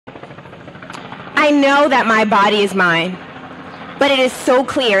I know that my body is mine, but it is so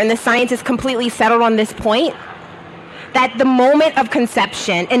clear, and the science is completely settled on this point, that the moment of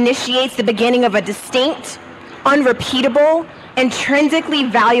conception initiates the beginning of a distinct, unrepeatable, intrinsically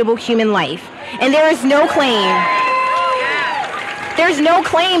valuable human life. And there's no claim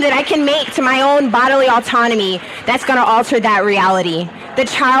that I can make to my own bodily autonomy that's going to alter that reality. The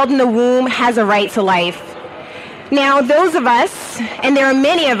child in the womb has a right to life. Now, those of us, and there are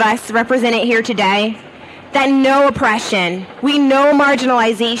many of us represented here today, that know oppression, we know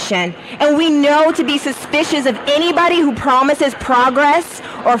marginalization, and we know to be suspicious of anybody who promises progress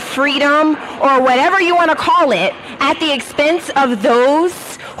or freedom or whatever you want to call it at the expense of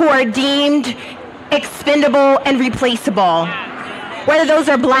those who are deemed expendable and replaceable, whether those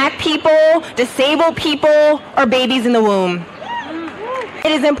are black people, disabled people, or babies in the womb.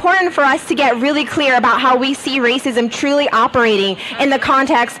 It is important for us to get really clear about how we see racism truly operating in the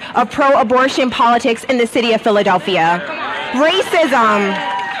context of pro-abortion politics in the city of Philadelphia. Real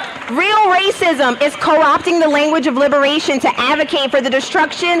racism is co-opting the language of liberation to advocate for the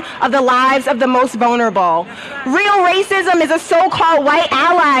destruction of the lives of the most vulnerable. Real racism is a so-called white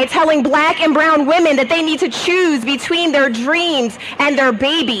ally telling black and brown women that they need to choose between their dreams and their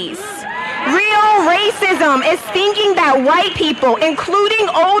babies. Real racism is thinking that white people, including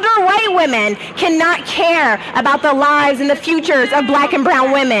older white women, cannot care about the lives and the futures of black and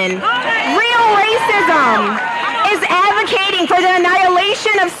brown women. Real racism is advocating for the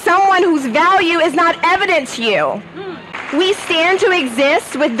annihilation of someone whose value is not evident to you. We stand to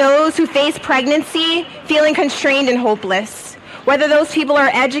exist with those who face pregnancy feeling constrained and hopeless. Whether those people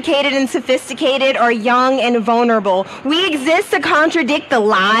are educated and sophisticated or young and vulnerable, we exist to contradict the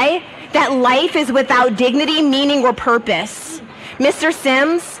lie that life is without dignity, meaning, or purpose. Mr.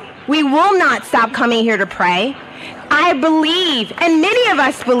 Sims, we will not stop coming here to pray. I believe, and many of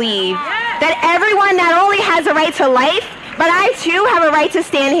us believe, that everyone not only has a right to life, but I too have a right to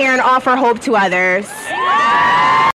stand here and offer hope to others.